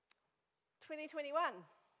2021.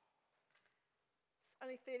 It's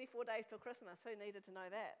only 34 days till Christmas. Who needed to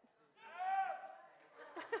know that?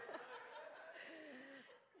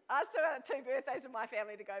 I still got 2 birthdays in my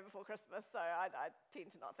family to go before Christmas, so I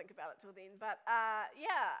tend to not think about it till then. But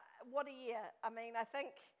what a year. I mean, I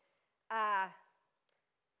think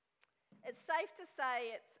it's safe to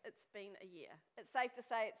say it's been a year. It's safe to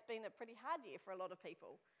say it's been a pretty hard year for a lot of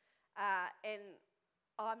people. And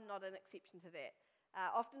I'm not an exception to that.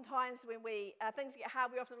 Oftentimes when things get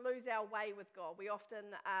hard, we often lose our way with God. We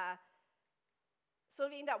often sort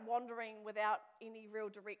of end up wandering without any real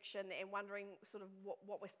direction and wondering sort of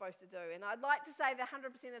what we're supposed to do. And I'd like to say that 100%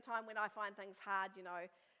 of the time when I find things hard,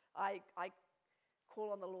 I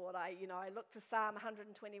call on the Lord. I look to Psalm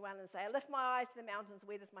 121 and say, I lift my eyes to the mountains,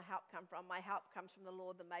 where does my help come from? My help comes from the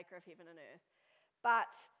Lord, the maker of heaven and earth.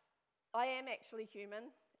 But I am actually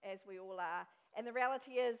human, as we all are. And the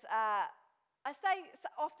reality is, I stay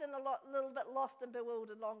often a little bit lost and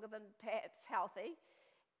bewildered longer than perhaps healthy,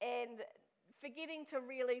 and forgetting to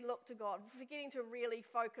really look to God, forgetting to really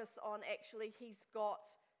focus on actually He's got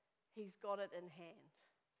it in hand.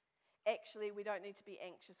 Actually, we don't need to be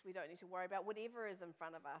anxious. We don't need to worry about whatever is in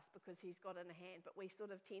front of us because He's got it in hand. But we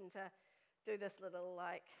sort of tend to do this little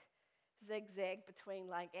zigzag between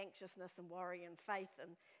anxiousness and worry and faith,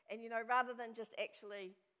 and rather than just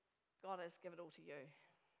actually, God has given it all to you.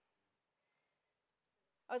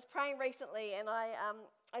 I was praying recently and I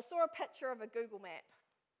saw a picture of a Google map.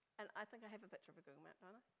 And I think I have a picture of a Google map,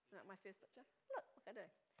 don't I? Isn't that my first picture? Look, I do.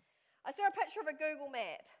 I saw a picture of a Google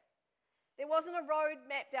map. There wasn't a road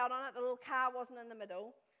mapped out on it. The little car wasn't in the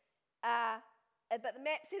middle. But the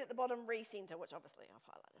map said at the bottom, recenter, which obviously I've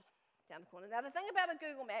highlighted down the corner. Now, the thing about a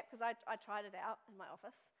Google map, because I tried it out in my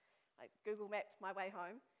office, I Google mapped my way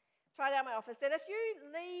home, tried it out in my office, that if you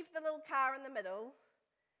leave the little car in the middle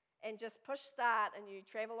and just push start and you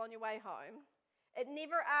travel on your way home, it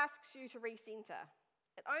never asks you to recenter.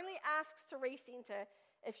 It only asks to recenter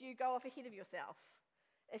if you go off ahead of yourself,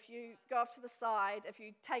 if you go off to the side, if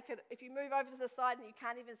you move over to the side and you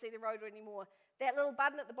can't even see the road anymore. That little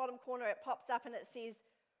button at the bottom corner, it pops up and it says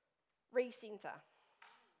recenter.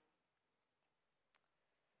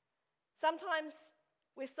 Sometimes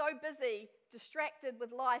we're so busy, distracted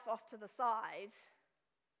with life off to the side,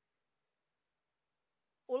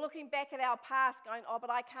 or looking back at our past going, oh,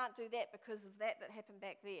 but I can't do that because of that happened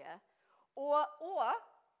back there. Or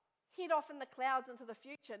head off in the clouds into the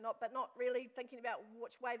future, but not really thinking about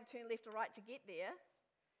which way to turn left or right to get there.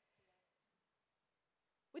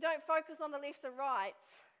 We don't focus on the lefts and rights,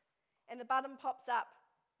 and the button pops up,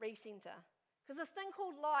 recenter. Because this thing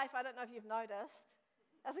called life, I don't know if you've noticed,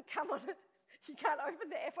 doesn't come on it. You can't open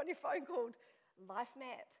the app on your phone called Life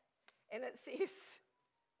Map, and it says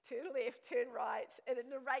turn left, turn right, and it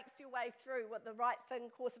narrates your way through what the right thing,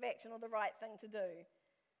 course of action, or the right thing to do.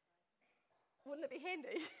 Wouldn't it be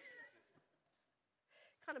handy?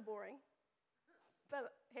 Kind of boring,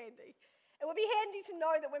 but handy. It would be handy to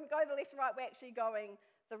know that when we go to the left and right, we're actually going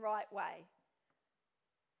the right way.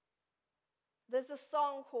 There's a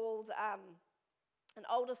song called, an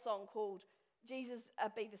older song called Jesus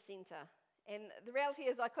Be the Centre. And the reality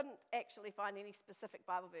is I couldn't actually find any specific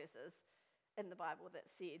Bible verses in the Bible that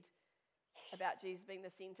said about Jesus being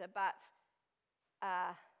the centre, but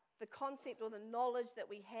the concept or the knowledge that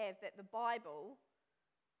we have that the Bible,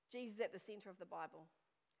 Jesus is at the centre of the Bible.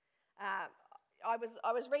 I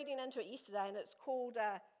was reading into it yesterday, and it's called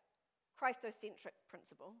Christocentric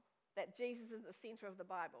principle, that Jesus is the centre of the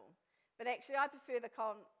Bible. But actually, I prefer the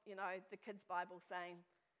kids' Bible saying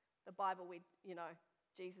the Bible where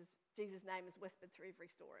Jesus' name is whispered through every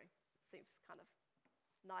story. It seems kind of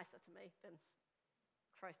nicer to me than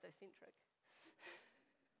Christocentric.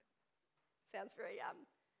 Sounds very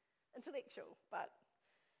intellectual, but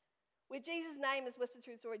where Jesus' name is whispered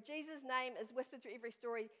through the story, Jesus' name is whispered through every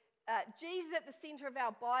story. Jesus at the centre of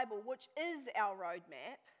our Bible, which is our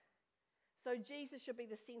roadmap, so Jesus should be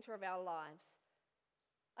the centre of our lives.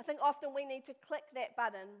 I think often we need to click that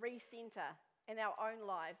button, recenter, in our own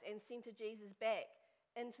lives and centre Jesus back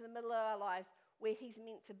into the middle of our lives where He's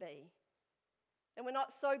meant to be. And we're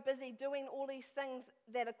not so busy doing all these things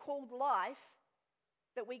that are called life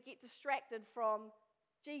that we get distracted from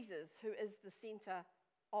Jesus, who is the centre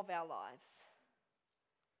of our lives.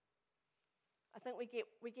 I think we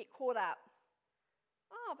get caught up.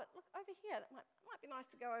 Oh, but look over here. It might be nice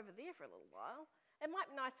to go over there for a little while. It might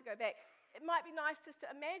be nice to go back. It might be nice just to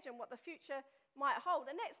imagine what the future might hold.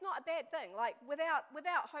 And that's not a bad thing. Without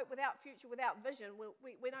hope, without future, without vision,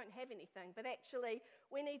 we don't have anything. But actually,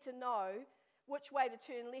 we need to know which way to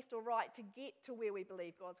turn left or right to get to where we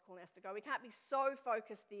believe God's calling us to go. We can't be so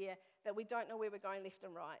focused there that we don't know where we're going left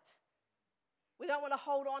and right. We don't want to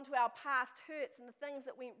hold on to our past hurts and the things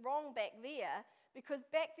that went wrong back there, because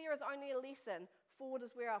back there is only a lesson. Forward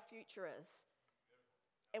is where our future is.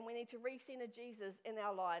 And we need to recenter Jesus in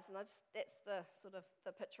our lives. And that's the sort of the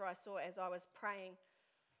picture I saw as I was praying.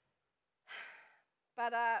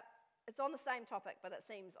 But it's on the same topic, but it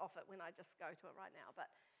seems off it when I just go to it right now. But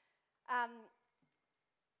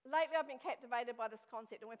lately I've been captivated by this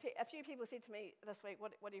concept. And a few people said to me this week,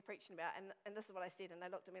 what are you preaching about? And this is what I said. And they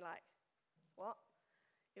looked at me like, what?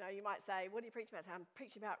 You know, you might say, what are you preaching about? I'm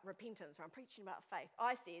preaching about repentance, or I'm preaching about faith.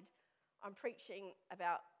 I said, I'm preaching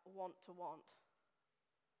about want to want.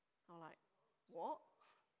 I'm like, what?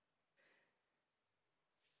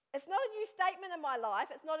 It's not a new statement in my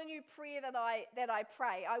life. It's not a new prayer that I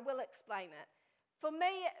pray. I will explain it. For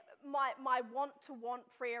me, my want to want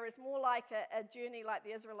prayer is more like a journey like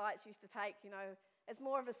the Israelites used to take. You know, it's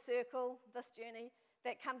more of a circle, this journey,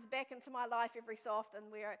 that comes back into my life every so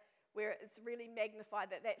often where it's really magnified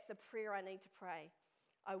that that's the prayer I need to pray.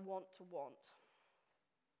 I want to want.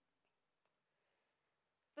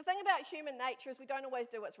 The thing about human nature is we don't always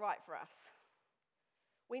do what's right for us.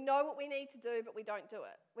 We know what we need to do, but we don't do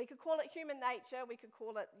it. We could call it human nature. We could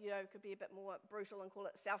call it, could be a bit more brutal and call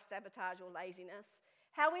it self-sabotage or laziness.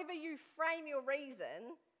 However you frame your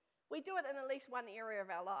reason, we do it in at least one area of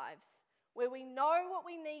our lives where we know what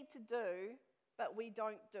we need to do, but we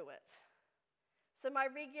don't do it. So my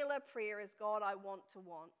regular prayer is, God, I want to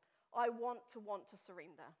want. I want to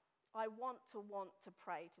surrender. I want to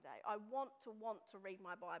pray today. I want to read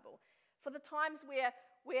my Bible. For the times where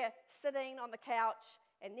we're sitting on the couch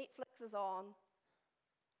and Netflix is on,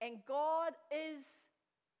 and God is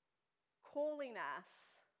calling us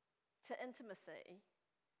to intimacy,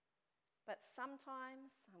 but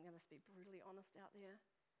sometimes, I'm going to be brutally honest out there,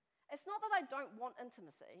 it's not that I don't want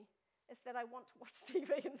intimacy, it's that I want to watch TV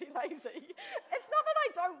and be lazy. It's not that I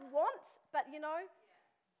don't want, but can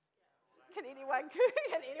anyone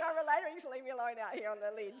relate, or you just leave me alone out here on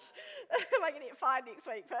the ledge? Am I going to get fired next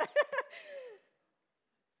week?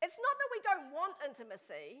 It's not that we don't want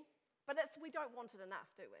intimacy, but it's we don't want it enough,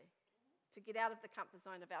 do we? To get out of the comfort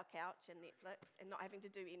zone of our couch and Netflix and not having to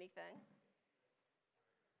do anything.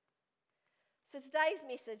 So today's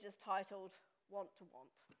message is titled, Want to Want.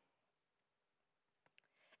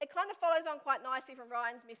 It kind of follows on quite nicely from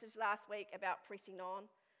Ryan's message last week about pressing on.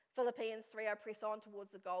 Philippians 3, I press on towards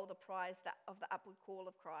the goal, the prize of the upward call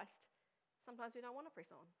of Christ. Sometimes we don't want to press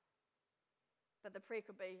on. But the prayer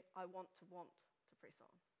could be, I want to press on.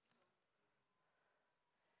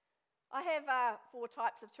 I have 4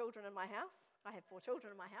 types of children in my house. I have 4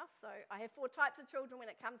 children in my house. So I have 4 types of children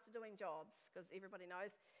when it comes to doing jobs, because everybody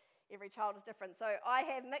knows every child is different. So I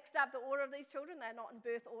have mixed up the order of these children. They're not in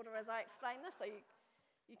birth order as I explain this, so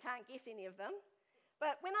you can't guess any of them.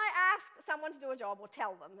 But when I ask someone to do a job, or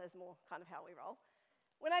tell them, is more kind of how we roll.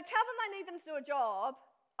 When I tell them I need them to do a job,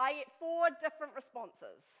 I get 4 different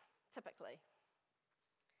responses, typically.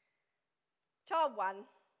 Child 1,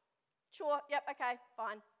 sure, yep, okay,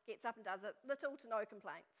 fine, gets up and does it. Little to no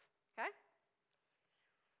complaints, okay?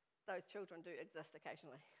 Those children do exist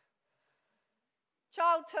occasionally.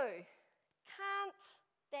 Child 2, can't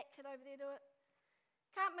that kid over there do it?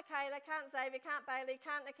 Can't Michaela, can't Xavier, can't Bailey,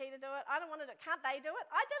 can't Nikita do it? I don't want to do it. Can't they do it?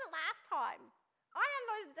 I did it last time. I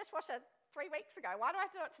unloaded the dishwasher 3 weeks ago. Why do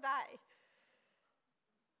I have to do it today?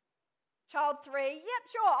 Child 3, yep,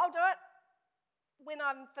 sure, I'll do it when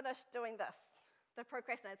I'm finished doing this. The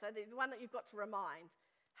procrastinator, so the one that you've got to remind.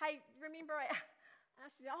 Hey, remember I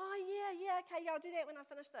asked you, oh, yeah, okay, I'll do that when I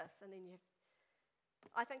finish this. And then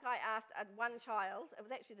I think I asked one child, it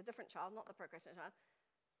was actually the different child, not the procrastinator child,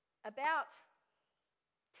 about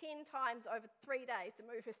 10 times over 3 days to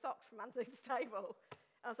move her socks from underneath the table.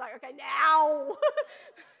 I was like, okay, now!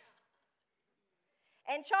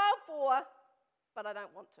 And child 4, but I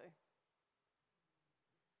don't want to.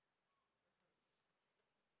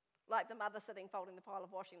 Like the mother sitting folding the pile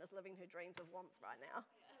of washing is living her dreams of wants right now.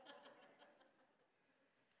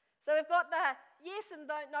 So we've got the yes and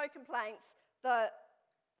no complaints, the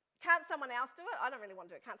can't someone else do it? I don't really want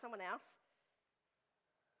to do it. Can't someone else?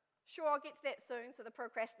 Sure, I'll get to that soon, so the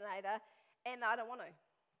procrastinator, and I don't want to.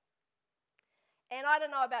 And I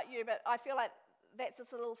don't know about you, but I feel like that's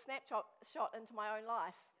just a little snapshot into my own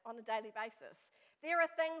life on a daily basis. There are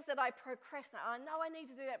things that I procrastinate. I know I need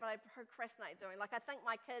to do that, but I procrastinate doing. Like I think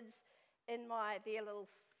my kids in their little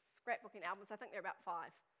scrapbooking albums, I think they're about 5.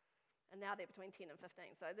 And now they're between 10 and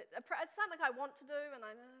 15. So it's something I want to do, and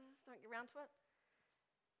I just don't get around to it.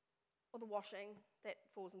 Or the washing, that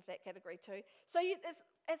falls into that category too. So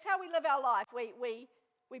it's how we live our life. We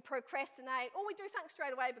procrastinate, or we do something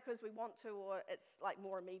straight away because we want to, or it's like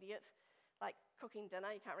more immediate. Like cooking dinner.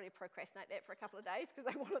 You can't really procrastinate that for a couple of days because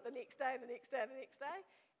they want it the next day and the next day and the next day,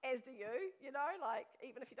 as do you, like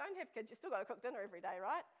even if you don't have kids, you still got to cook dinner every day,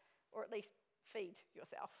 right? Or at least feed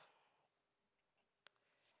yourself.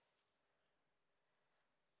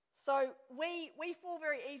 So we fall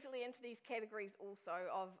very easily into these categories also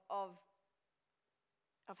of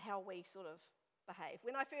how we sort of behave.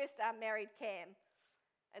 When I first married Cam,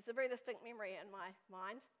 it's a very distinct memory in my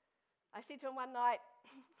mind. I said to him one night,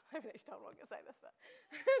 I haven't actually told him I'm going to say this, but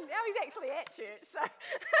now he's actually at church, so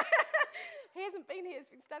he hasn't been here,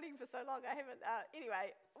 he's been studying for so long, I haven't.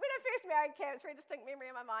 Anyway, when I first married Cam, it's a very distinct memory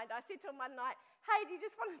in my mind. I said to him one night, hey, do you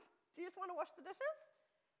just want to wash the dishes?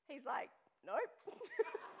 He's like, nope.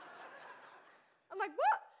 I'm like,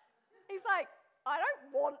 what? He's like, I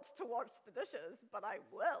don't want to wash the dishes, but I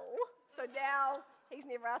will. So now he's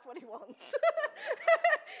never asked what he wants.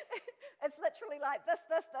 It's literally like this,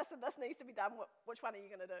 and this needs to be done. Which one are you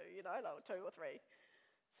going to do? Like 2 or 3.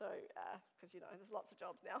 So, because, there's lots of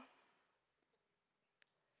jobs now.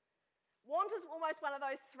 Want is almost one of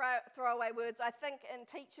those throwaway words. I think in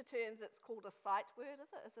teacher terms it's called a sight word,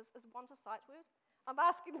 is it? Is want a sight word? I'm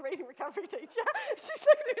asking the reading recovery teacher. She's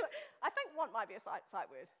looking at me like, I think want might be a sight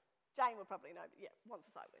word. Jane would probably know, but yeah, want's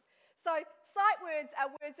a sight word. So sight words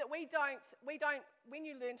are words that we don't, when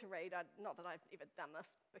you learn to read, not that I've ever done this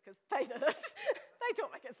because they did it, they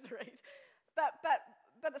taught my kids to read, but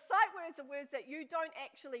the sight words are words that you don't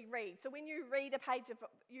actually read. So when you read a page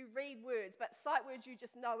you read words, but sight words you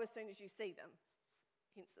just know as soon as you see them,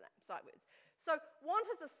 hence the name, sight words. So want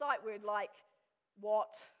is a sight word like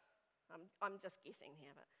what, I'm just guessing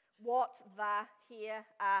here, but what, the, here,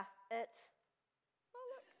 it. Oh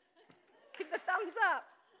look, give the thumbs up.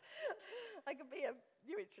 I could be a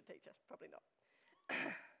new entry teacher, probably not.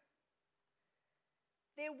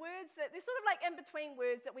 They're words they're sort of like in-between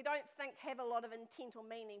words that we don't think have a lot of intent or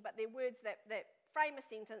meaning, but they're words that frame a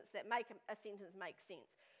sentence, that make a sentence make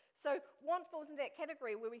sense. So want falls into that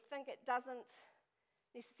category where we think it doesn't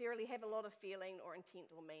necessarily have a lot of feeling or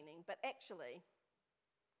intent or meaning, but actually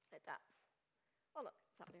it does. Oh look,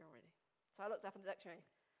 it's up there already. So I looked up in the dictionary.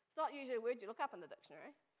 It's not usually a word you look up in the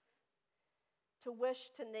dictionary. To wish,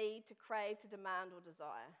 to need, to crave, to demand, or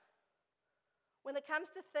desire. When it comes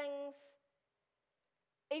to things,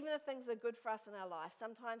 even the things that are good for us in our life,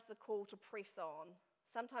 sometimes the call to press on,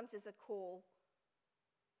 sometimes there's a call,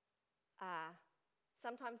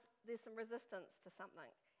 sometimes there's some resistance to something,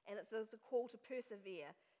 and there's a call to persevere,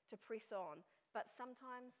 to press on, but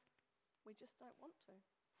sometimes we just don't want to.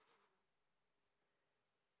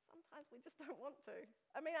 Sometimes we just don't want to.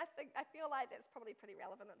 I mean, I feel like that's probably pretty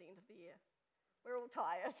relevant at the end of the year. We're all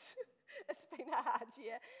tired. It's been a hard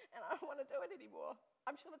year, and I don't want to do it anymore.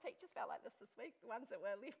 I'm sure the teachers felt like this week, the ones that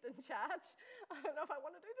were left in charge. I don't know if I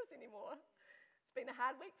want to do this anymore. It's been a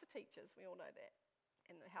hard week for teachers, we all know that,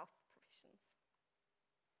 and the health professions.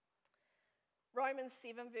 Romans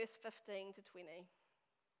 7, verse 15 to 20.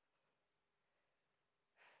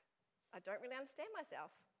 I don't really understand myself.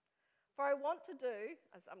 For I want to do,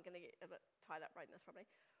 as I'm going to get a bit tied up writing this probably,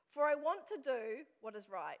 for I want to do what is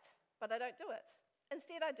right, but I don't do it.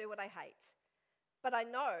 Instead, I do what I hate. But I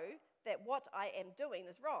know that what I am doing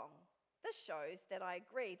is wrong. This shows that I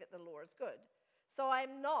agree that the law is good. So I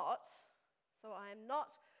am not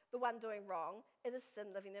the one doing wrong. It is sin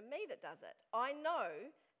living in me that does it. I know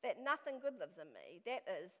that nothing good lives in me. That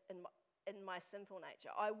is in my sinful nature.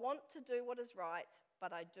 I want to do what is right, but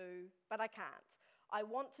I can't. I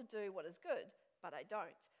want to do what is good, but I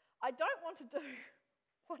don't. I don't want to do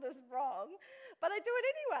what is wrong, but I do it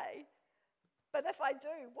anyway. But if I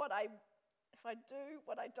do what I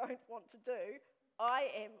don't want to do, I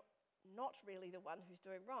am not really the one who's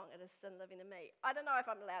doing wrong. It is sin living in me. I don't know if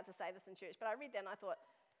I'm allowed to say this in church, but I read that and I thought,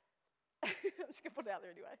 I'm just going to put it out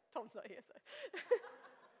there anyway. Tom's not here, so.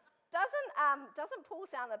 Doesn't Paul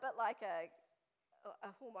sound a bit like a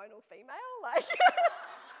hormonal female? Like,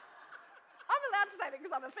 I'm allowed to say that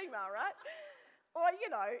because I'm a female, right? Or,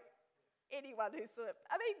 anyone who's sort of,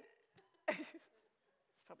 I mean, it's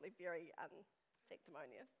probably very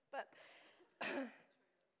sanctimonious, but I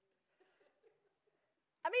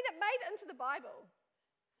mean, it made it into the Bible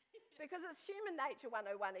because it's human nature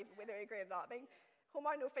 101, even whether you agree or not. I mean,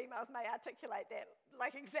 hormonal females may articulate that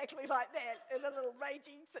exactly like that in a little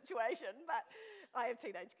raging situation, but I have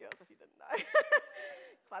teenage girls, if you didn't know.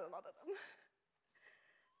 Quite a lot of them.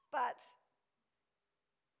 But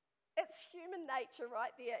it's human nature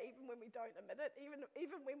right there, even when we don't admit it, even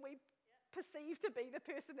when we perceive to be the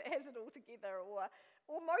person that has it all together, or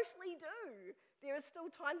mostly do. There are still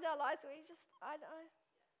times in our lives where you just, I know.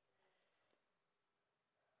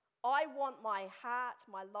 I want my heart,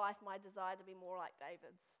 my life, my desire to be more like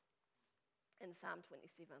David's. in Psalm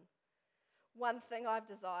 27. One thing I've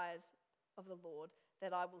desired of the Lord,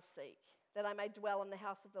 that I will seek, that I may dwell in the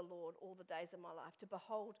house of the Lord all the days of my life, to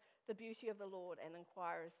behold the beauty of the Lord and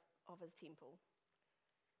inquire of his temple.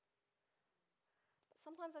 But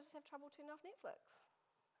sometimes I just have trouble turning off Netflix.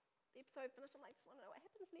 The episode finished, I'm like, I just want to know what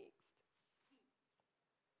happens next.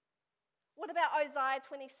 What about Isaiah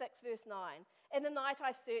 26, verse 9? In the night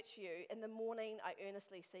I search for you, in the morning I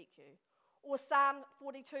earnestly seek you. Or Psalm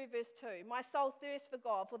 42, verse 2, my soul thirsts for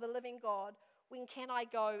God, for the living God. When can I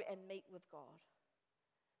go and meet with God?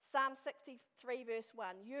 Psalm 63, verse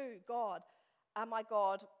 1, you, God, are my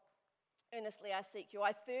God, earnestly I seek you.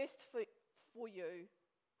 I thirst for you,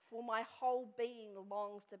 for my whole being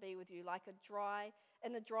longs to be with you, like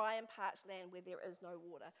in the dry and parched land where there is no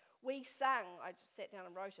water. We sang, I just sat down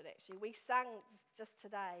and wrote it actually, we sang just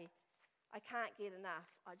today, I can't get enough,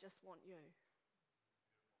 I just want you.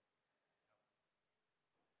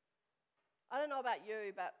 I don't know about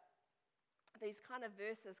you, but these kind of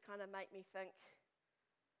verses kind of make me think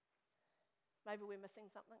maybe we're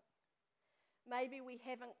missing something. Maybe we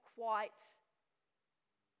haven't quite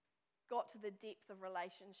got to the depth of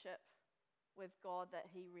relationship with God that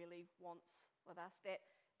he really wants with us, that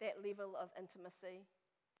level of intimacy,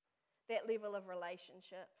 that level of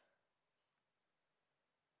relationship.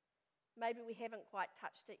 Maybe we haven't quite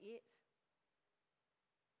touched it yet,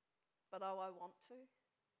 but I want to.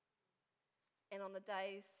 And on the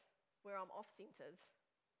days where I'm off-centered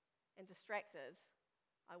and distracted,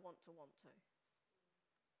 I want to.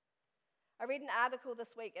 I read an article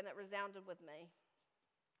this week and it resounded with me.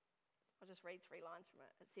 I'll just read 3 lines from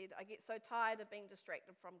it. It said, I get so tired of being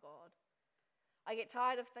distracted from God. I get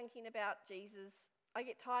tired of thinking about Jesus. I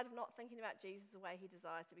get tired of not thinking about Jesus the way he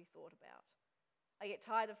desires to be thought about. I get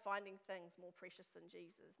tired of finding things more precious than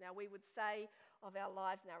Jesus. Now, we would say of our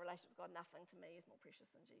lives and our relationship with God, nothing to me is more precious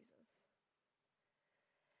than Jesus.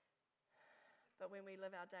 But when we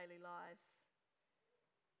live our daily lives,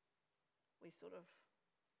 we sort of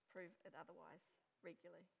prove it otherwise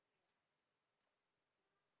regularly.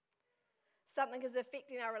 Something is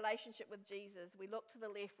affecting our relationship with Jesus. We look to the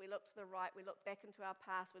left, we look to the right, we look back into our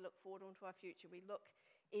past, we look forward into our future, we look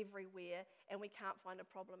everywhere, and we can't find a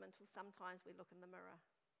problem until sometimes we look in the mirror.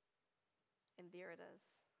 And there it is.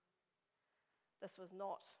 This was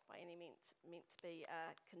not by any means meant to be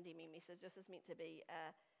a condemning message. This is meant to be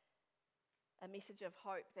a message of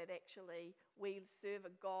hope that actually we serve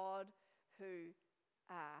a God who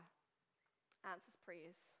answers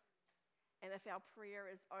prayers. And if our prayer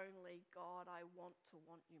is only, God, I want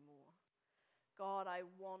you more. God, I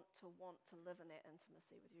want to live in that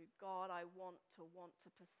intimacy with you. God, I want to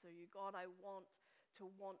pursue you. God, I want to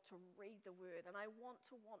read the word. And I want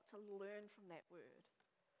to learn from that word.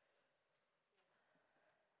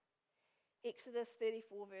 Exodus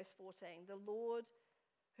 34, verse 14. The Lord,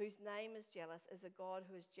 whose name is jealous, is a God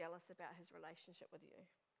who is jealous about his relationship with you.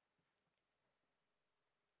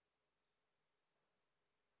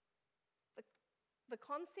 The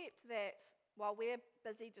concept that while we're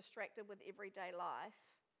busy, distracted with everyday life,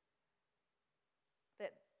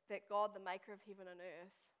 that God, the maker of heaven and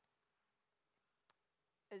earth,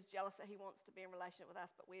 is jealous that he wants to be in relationship with us,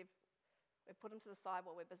 but we've put him to the side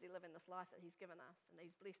while we're busy living this life that he's given us and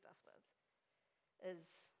he's blessed us with, is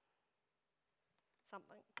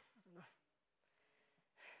something, I don't know.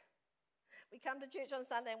 We come to church on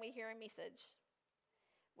Sunday and we hear a message.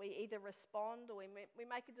 We either respond or we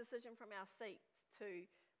make a decision from our seats to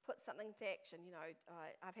put something to action. You know,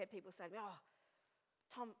 I've had people say to me,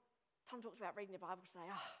 Tom talks about reading the Bible today.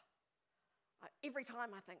 Every time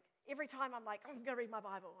I'm like, I'm going to read my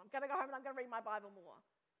Bible. I'm going to go home and I'm going to read my Bible more.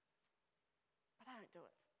 But I don't do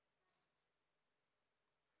it.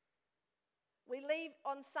 We leave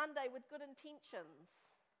on Sunday with good intentions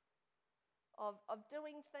of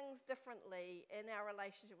doing things differently in our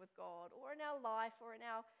relationship with God or in our life or in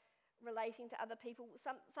our relating to other people,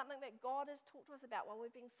 something that God has talked to us about while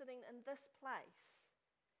we've been sitting in this place.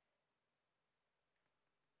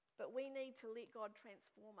 But we need to let God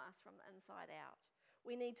transform us from the inside out.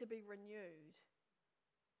 We need to be renewed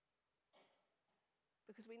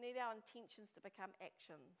because we need our intentions to become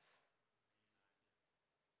actions.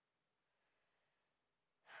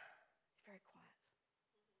 Very quiet.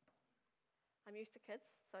 I'm used to kids,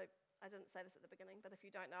 so I didn't say this at the beginning, but if you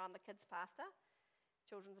don't know, I'm the kids pastor,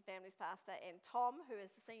 children's and families pastor, and Tom, who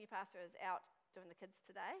is the senior pastor, is out doing the kids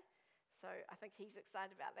today. So I think he's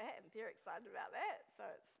excited about that, and they're excited about that. So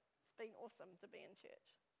it's been awesome to be in church.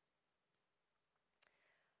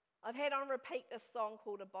 I've had on repeat this song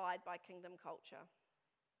called Abide by Kingdom Culture.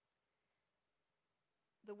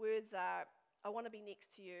 The words are, I want to be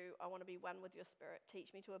next to you. I want to be one with your spirit.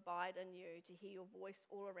 Teach me to abide in you, to hear your voice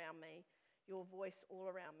all around me, your voice all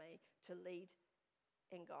around me, to lead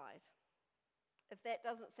and guide. If that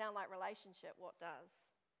doesn't sound like relationship, what does?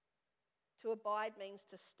 To abide means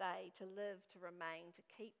to stay, to live, to remain, to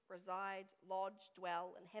keep, reside, lodge,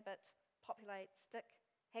 dwell, inhabit, populate, stick,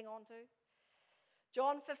 hang on to.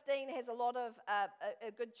 John 15 has a lot of,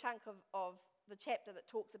 a good chunk of the chapter that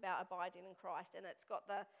talks about abiding in Christ, and it's got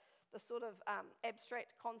the sort of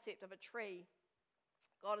abstract concept of a tree.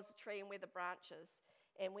 God is a tree and we're the branches,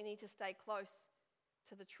 and we need to stay close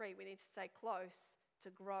to the tree. We need to stay close to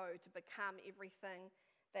grow, to become everything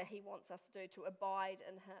that he wants us to do, to abide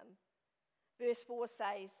in him. Verse 4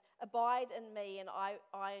 says, abide in me and I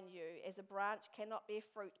in you, as a branch cannot bear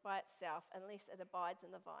fruit by itself unless it abides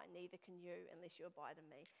in the vine, neither can you unless you abide in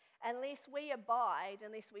me. Unless we abide,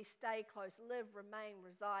 unless we stay close, live, remain,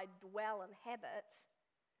 reside, dwell, inhabit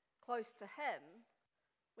close to him,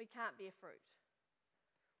 we can't bear fruit.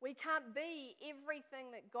 We can't be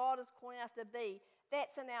everything that God is calling us to be.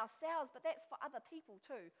 That's in ourselves, but that's for other people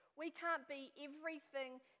too. We can't be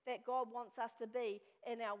everything that God wants us to be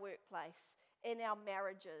in our workplace, in our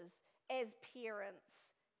marriages, as parents,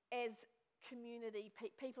 as community,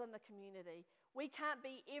 people in the community. We can't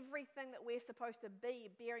be everything that we're supposed to be,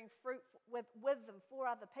 bearing fruit with and for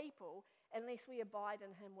other people, unless we abide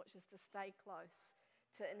in him, which is to stay close,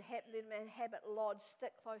 to inhabit, lodge,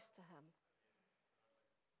 stick close to him.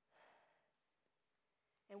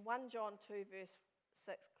 And 1 John 2 verse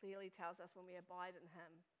 6 clearly tells us when we abide in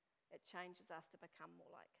him, it changes us to become more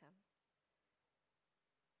like him.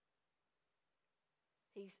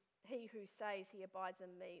 He who says he abides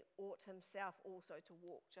in me ought himself also to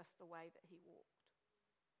walk just the way that he walked.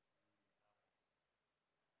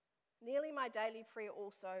 Nearly my daily prayer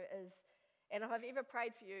also is, and if I've ever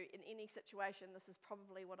prayed for you in any situation, this is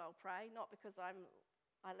probably what I'll pray, not because I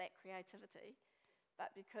lack creativity,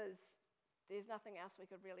 but because there's nothing else we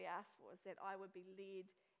could really ask for, is that I would be led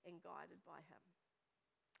and guided by him.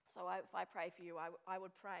 So if I pray for you, I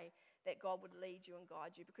would pray that God would lead you and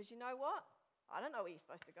guide you, because you know what? I don't know where you're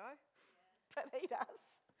supposed to go, but he does.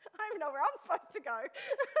 I don't even know where I'm supposed to go,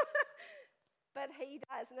 but he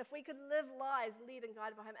does. And if we could live lives led and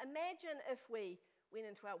guided by him, imagine if we went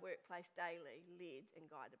into our workplace daily led and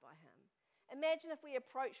guided by him. Imagine if we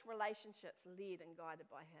approached relationships led and guided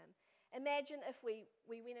by him. Imagine if we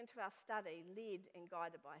went into our study led and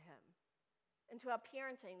guided by him, into our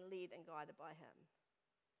parenting led and guided by him,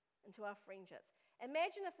 into our friendships.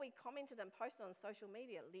 Imagine if we commented and posted on social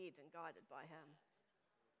media led and guided by him.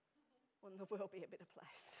 Wouldn't the world be a better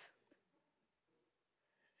place?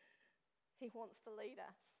 He wants to lead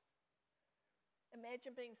us.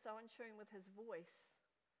 Imagine being so in tune with his voice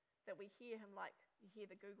that we hear him like you hear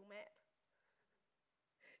the Google map.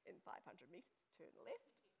 In 500 meters, turn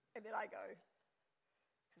left. And then I go,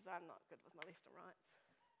 because I'm not good with my left and rights.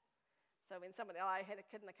 So when I had a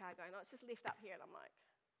kid in the car going, oh, it's just left up here, and I'm like,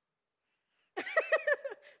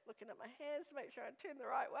 looking at my hands to make sure I turn the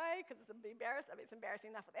right way, because it's embarrassing. I mean, it's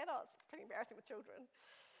embarrassing enough with adults, it's pretty embarrassing with children.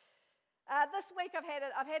 This week I've had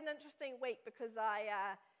an interesting week, because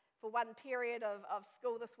for one period of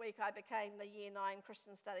school this week, I became the Year 9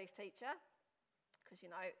 Christian Studies teacher, because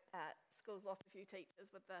school's lost a few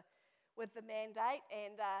teachers with the mandate,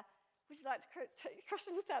 and would you like to teach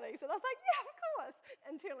Christian Studies? And I was like, yeah, of course.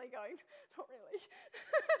 Internally going, not really.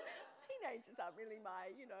 Teenagers aren't really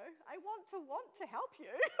I want to help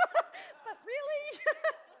you, but really?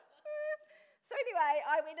 So anyway,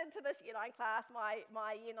 I went into this Year 9 class. My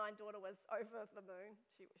Year 9 daughter was over the moon.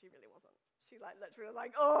 She really wasn't. She literally was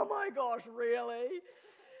like, oh my gosh, really?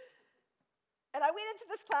 And I went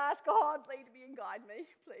into this class, God, lead me and guide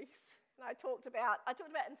me, please. And I talked about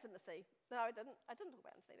intimacy. No, I didn't talk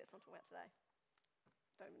about intimacy. That's what I'm talking about today.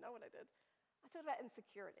 I don't even know what I did. I talked about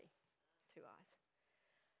insecurity. 2 eyes.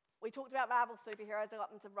 We talked about Marvel superheroes. I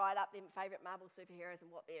got them to write up their favourite Marvel superheroes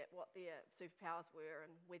and what their superpowers were,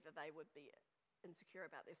 and whether they would be insecure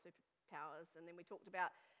about their superpowers. And then we talked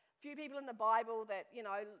about a few people in the Bible that,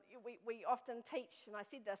 we often teach, and I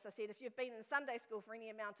said, if you've been in Sunday school for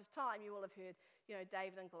any amount of time, you will have heard,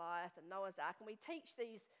 David and Goliath and Noah's Ark. And we teach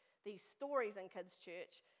these stories in kids'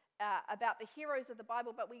 church about the heroes of the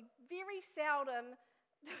Bible, but we very seldom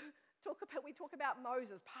we talk about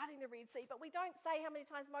Moses parting the Red Sea, but we don't say how many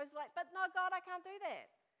times Moses was like, but no, God, I can't do that.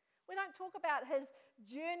 We don't talk about his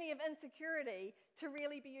journey of insecurity to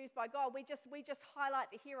really be used by God. We just highlight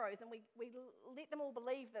the heroes, and we let them all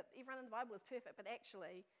believe that everyone in the Bible is perfect, but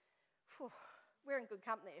actually, we're in good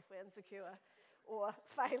company if we're insecure or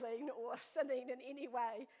failing or sinning in any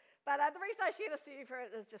way. But the reason I share this with you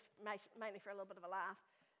is just mainly for a little bit of a laugh.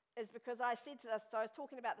 is because I said to this, so I was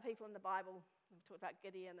talking about the people in the Bible, we talked about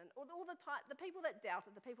Gideon and all the people that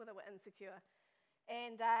doubted, the people that were insecure.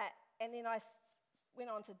 And then I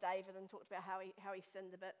went on to David and talked about how he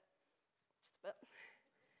sinned a bit, just a bit.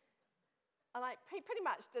 And he pretty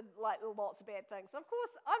much did like lots of bad things. And of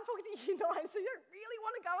course, I'm talking to you guys, so you don't really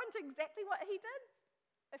want to go into exactly what he did,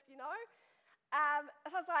 if you know.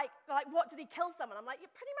 So it's like, what did he kill someone? I'm like,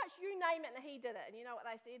 yeah, pretty much you name it and he did it. And you know what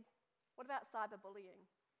they said? What about cyberbullying?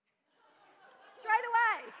 Straight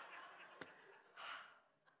away.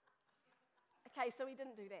 Okay, so he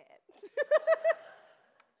didn't do that.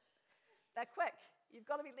 They're quick. You've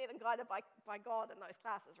got to be led and guided by God in those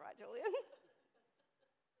classes, right, Julian?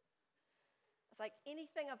 It's like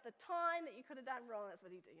anything of the time that you could have done wrong, that's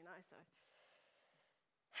what he did, you know. So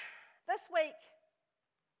this week,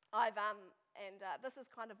 this is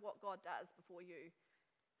kind of what God does before you.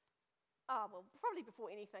 Probably before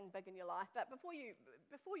anything big in your life, but before you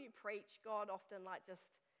preach, God often just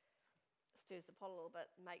stirs the pot a little bit,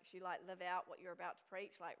 makes you live out what you're about to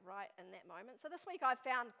preach, right in that moment. So this week I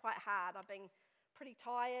found quite hard. I've been pretty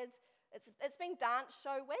tired. It's been dance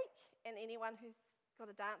show week, and anyone who's got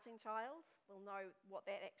a dancing child will know what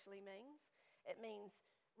that actually means. It means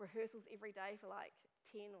rehearsals every day for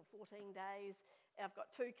 10 or 14 days. I've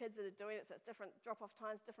got 2 kids that are doing it, so it's different drop-off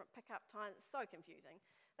times, different pick-up times. It's so confusing.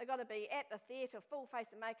 They've got to be at the theatre, full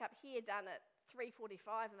face of makeup, hair done at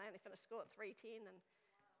 3:45, and they only finish school at 3:10. And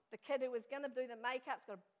the kid who was going to do the makeup's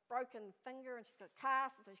got a broken finger, and she's got a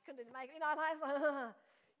cast, so she couldn't do the makeup. And I was like,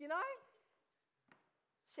 you know?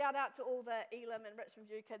 Shout out to all the Elam and Richmond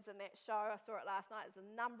View kids in that show. I saw it last night. There's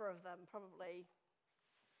a number of them, probably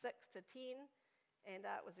 6 to 10, and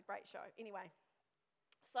it was a great show. Anyway,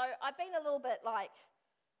 so I've been a little bit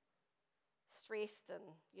stressed and,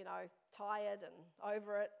 tired and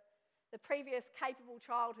over it. The previous capable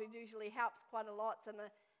child who usually helps quite a lot's in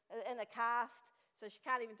a cast, so she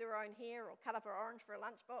can't even do her own hair or cut up her orange for a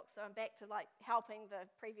lunchbox. So I'm back to helping the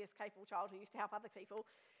previous capable child who used to help other people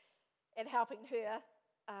and helping her.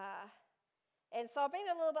 And so I've been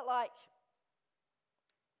a little bit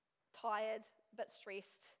tired, but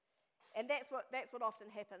stressed. And that's what often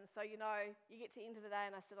happens. So, you get to the end of the day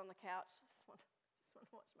and I sit on the couch, just want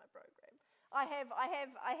to watch my program. I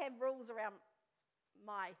have rules around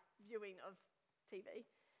my viewing of TV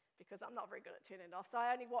because I'm not very good at turning it off. So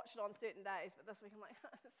I only watch it on certain days, but this week I'm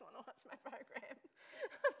I just want to watch my program.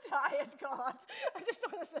 I'm tired, God. I just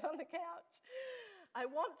want to sit on the couch. I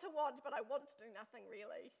want to watch, but I want to do nothing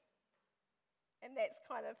really. And that's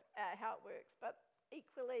kind of how it works. But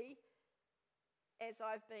equally, as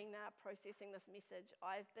I've been processing this message,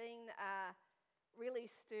 I've been really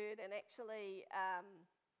stirred and actually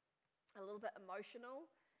a little bit emotional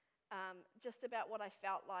just about what I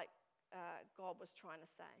felt like God was trying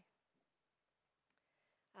to say.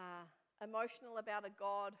 Emotional about a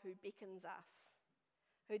God who beckons us,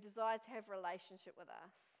 who desires to have a relationship with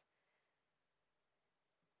us,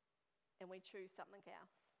 and we choose something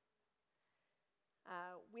else.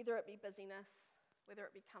 Whether it be busyness, whether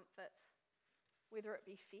it be comfort, whether it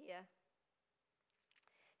be fear,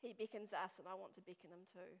 he beckons us and I want to beckon him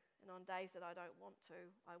too. And on days that I don't want to,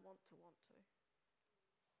 I want to want to.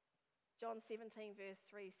 John 17 verse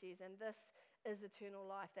 3 says, and this is eternal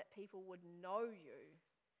life, that people would know you,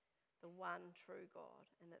 the one true God,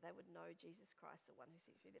 and that they would know Jesus Christ, the one who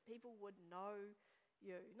sent you. That people would know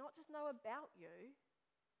you, not just know about you.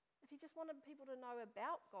 If he just wanted people to know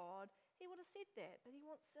about God, he would have said that, but he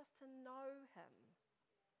wants us to know him.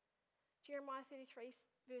 Jeremiah 33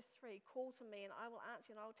 verse 3, call to me and I will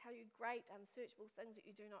answer you and I will tell you great unsearchable things that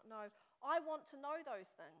you do not know. I want to know those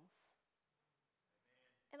things.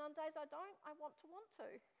 Amen. And on days I don't, I want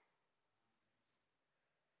to.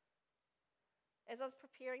 As I was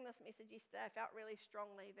preparing this message yesterday, I felt really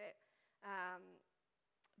strongly that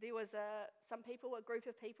there was some people, a group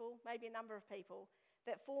of people, maybe a number of people,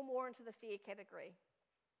 that fall more into the fear category.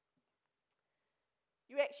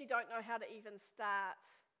 You actually don't know how to even start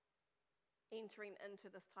entering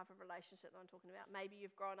into this type of relationship that I'm talking about. Maybe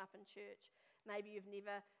you've grown up in church. Maybe you've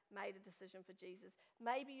never made a decision for Jesus.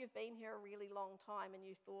 Maybe you've been here a really long time and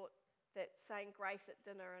you thought that saying grace at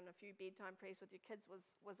dinner and a few bedtime prayers with your kids was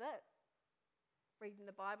it. Reading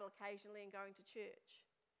the Bible occasionally and going to church.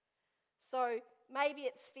 So maybe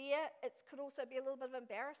it's fear. It could also be a little bit of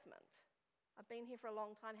embarrassment. I've been here for a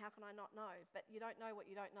long time, how can I not know? But you don't know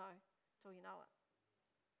what you don't know until you know it.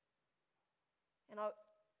 And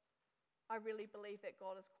I really believe that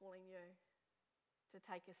God is calling you to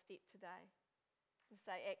take a step today and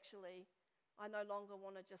say, actually, I no longer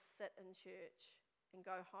want to just sit in church and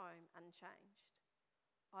go home unchanged.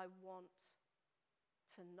 I want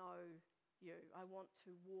to know you. I want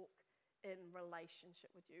to walk in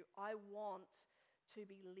relationship with you. I want to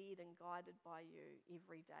be led and guided by you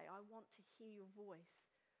every day. I want to hear your voice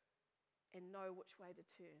and know which way to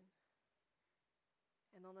turn.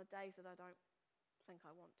 And on the days that I don't think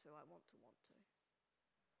I want to, I want to want to.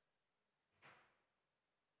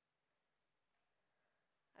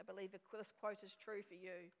 I believe that this quote is true for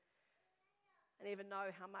you. I never know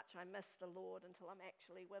how much I miss the Lord until I'm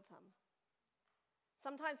actually with him.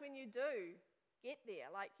 Sometimes when you do get there,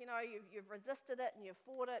 like, you've resisted it and you've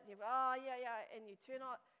fought it and you've, and you turn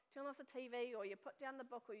off the TV or you put down the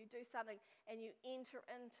book or you do something and you enter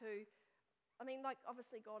into,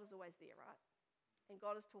 obviously God is always there, right? And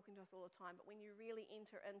God is talking to us all the time, but when you really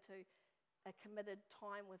enter into a committed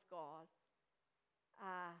time with God,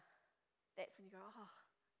 that's when you go,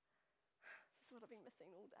 this is what I've been missing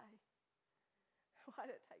all day. Why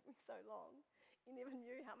did it take me so long? You never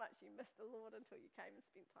knew how much you missed the Lord until you came and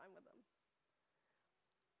spent time with him.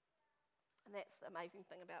 And that's the amazing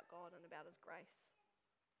thing about God and about his grace.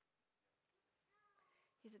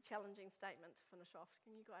 Here's a challenging statement to finish off.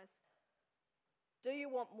 Can you guys, do you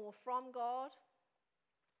want more from God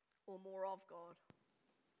or more of God?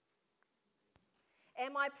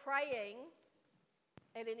 Am I praying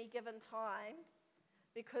at any given time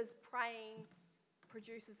because praying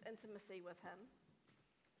produces intimacy with him?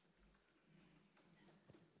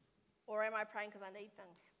 Or am I praying because I need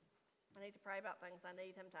things? I need to pray about things. I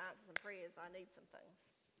need him to answer some prayers. I need some things.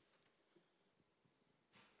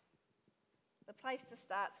 The place to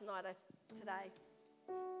start today,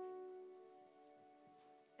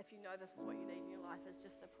 if you know this is what you need in your life, is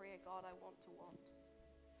just the prayer, God, I want to want.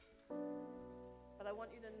 But I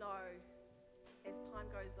want you to know, as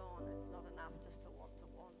time goes on, it's not enough just to want to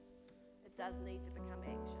want. It does need to become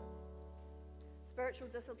action.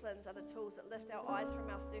 Spiritual disciplines are the tools that lift our eyes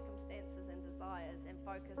from our circumstances and desires and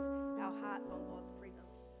focus our hearts on God's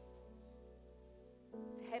presence.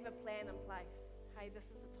 To have a plan in place. Hey, this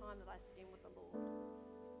is the time that I spend with the Lord.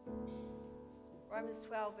 Romans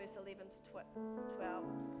 12, verse 11 to 12.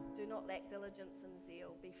 Do not lack diligence and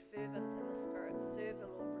zeal. Be fervent in the Spirit. Serve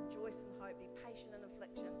the Lord. Rejoice in hope. Be patient in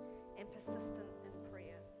affliction and persistent in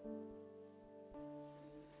prayer.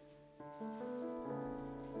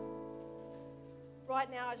 Right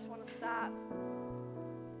now, I just want to start,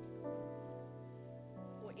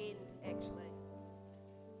 or end, actually.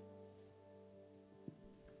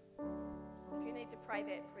 If you need to pray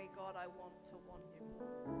that prayer, God, I want to want you more.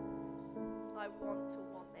 I want to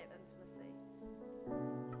want that intimacy.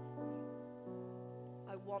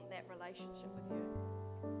 I want that relationship with you.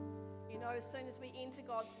 As soon as we enter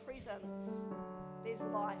God's presence, there's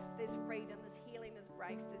life, there's freedom, there's healing, there's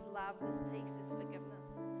grace, there's love, there's peace, there's forgiveness.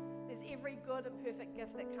 There's every good and perfect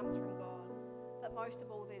gift that comes from God. But most of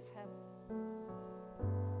all, there's him.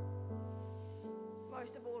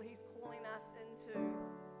 Most of all, he's calling us into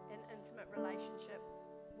an intimate relationship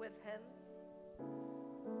with him.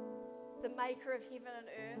 The maker of heaven and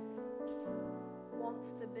earth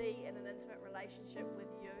wants to be in an intimate relationship with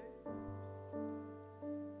you.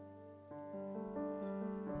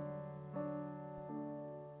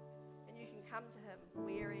 And you can come to him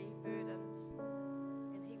weary, burdened,